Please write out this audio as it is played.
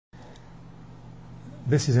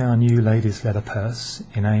This is our new ladies leather purse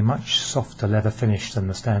in a much softer leather finish than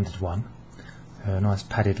the standard one, a nice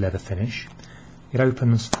padded leather finish. It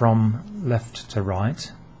opens from left to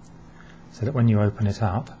right, so that when you open it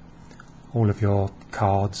up, all of your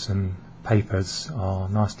cards and papers are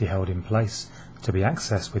nicely held in place to be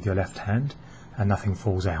accessed with your left hand and nothing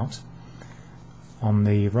falls out. On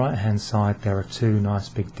the right hand side there are two nice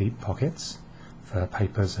big deep pockets for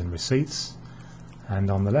papers and receipts, and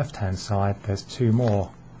on the left hand side there's two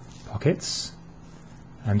more pockets,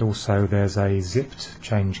 and also there's a zipped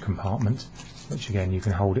change compartment, which again you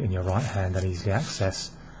can hold it in your right hand and easily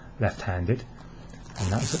access left-handed,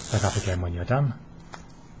 and that zips back up again when you're done,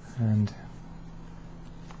 and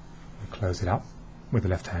close it up with a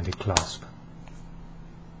left-handed clasp.